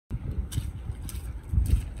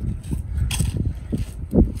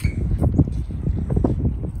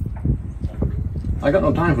I got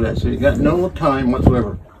no time for that, see? Got no time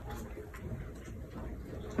whatsoever.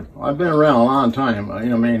 I've been around a long time, you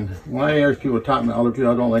know what I mean? When I hear people talking to other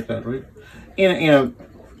people, I don't like that, right? You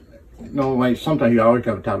know, like sometimes you always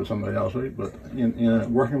got to talk to somebody else, right? But in a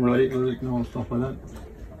working relationship, you know, stuff like that.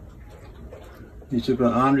 You said,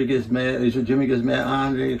 Andre gets mad, you said, Jimmy gets mad,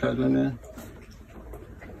 Andre, talks to him there.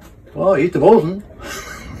 Well, he's the bosun.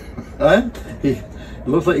 Right? It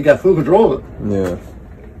looks like you got full control of it. Yeah.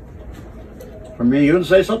 For me, you would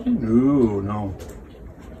say something? Ooh, no.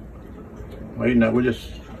 Wait, no, we're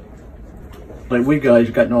just, like we guys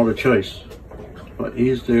got no other choice. But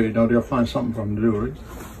he's there, you know, they'll find something for him to do, right?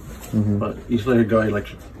 Mm-hmm. But he's like a guy like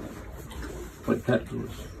Pat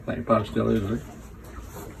was, like Pat still is, right?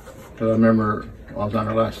 Because I remember I was on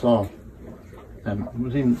her last song, and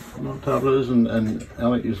was he, you know, Topless and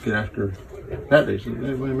Alec used to get after Pat. They said,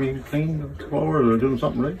 hey, what do you mean, clean the floor or doing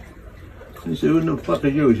something, right? He said, who the fuck are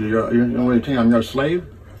you? He said, you're the only thing, I'm your slave?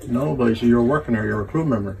 No, but he said, you're working there, you're a crew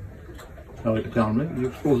member. I like to tell him, right?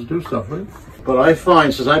 You're supposed to do stuff, right? But I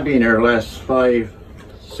find since I've been here the last 5,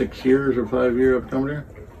 6 years or 5 years I've come here,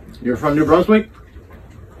 you're from New Brunswick,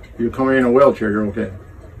 you come here in a wheelchair, you're okay.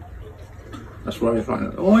 That's why I find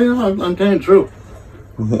it. Oh yeah, I'm telling the truth.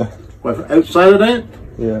 Yeah. But outside of that,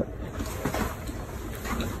 yeah.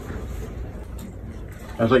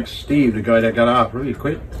 I was like Steve, the guy that got off, really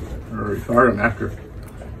quit, or he fired him after.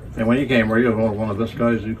 And when he came here, he was one of the best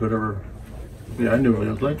guys you could ever. Yeah, I knew what he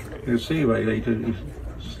was like. You could see by he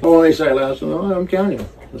oh, they say last, oh, I'm counting you.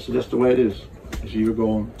 This is just the way it is. As you were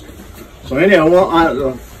going. So anyhow, well,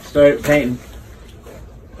 I started painting,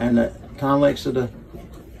 and Tom Lake said,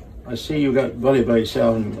 I see you got Buddy by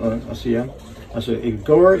yourself, and I see him. I said,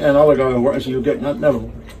 Igor and other guy working, I said, you get nothing of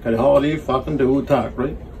them. Cause all they fucking do talk,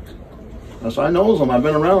 right? I said, I knows them, I've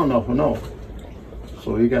been around enough to know.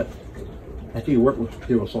 So you got, after you work with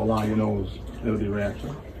people so long, you know it'll be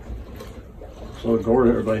reaction. So Igor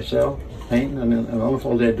there by himself, painting, and then other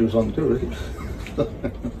folks had to do something too, right?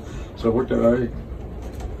 So it worked out all right.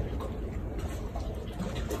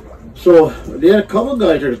 So they had a couple of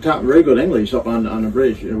guys that talked very good English up on the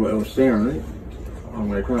bridge. I was staring, right? On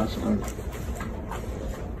the way across.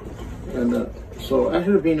 And so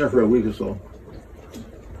after being there for a week or so,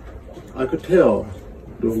 I could tell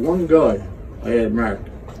there was one guy I had marked.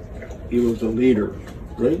 He was the leader,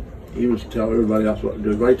 right? He was telling everybody else what to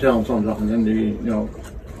do. If I tell him something, then they, you know,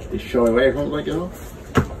 they shy away from it, like, you know.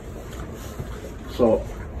 So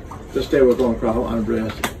this day we're going across on the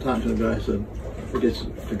bridge. Talking to the guy, I said, I forget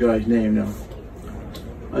the guy's name now.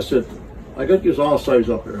 I said, I got you all sides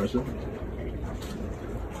up here. I said,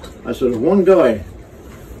 there's one guy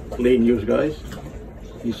leading you guys.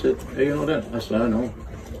 He said, hey, you know that? I said, I know.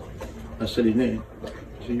 I said his name.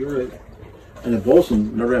 He said, you're right. And the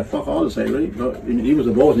bosun never had fuck all to say, right? But he was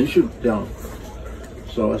a bosun, he shoot down.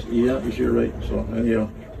 So I said, yeah, you're right. So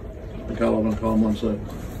anyhow, I got up and called him one side.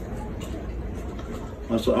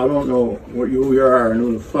 I said, I don't know what you are and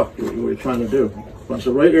who the fuck you're trying to do. But I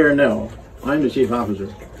said, right here and now, I'm the chief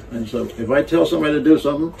officer. And so if I tell somebody to do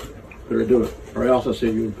something, they're do it. Or else I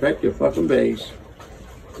say, you pack your fucking base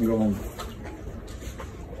and go home.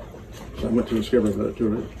 So I went to the skipper about it too,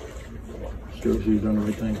 right? Skipper, she's done the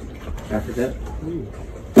right thing. After that,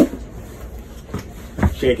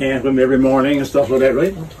 shake hands with me every morning and stuff like that,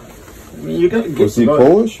 right? I mean, you got to get. Was he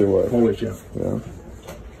Polish or what? Polish, yeah. Yeah.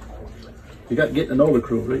 You got to get to know the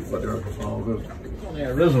crew, right? But they're all good. Only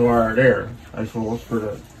a reservoir there, I suppose,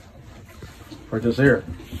 for this here.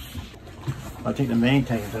 I think the main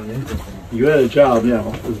tank is in there. You had a job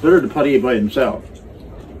now. It's better to putty it by himself,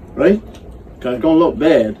 right? Because it's going to look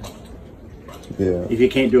bad. Yeah. If you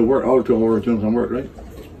can't do work, all doing some work, right?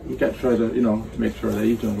 You got to try to, you know, make sure that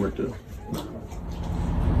he's doing work too.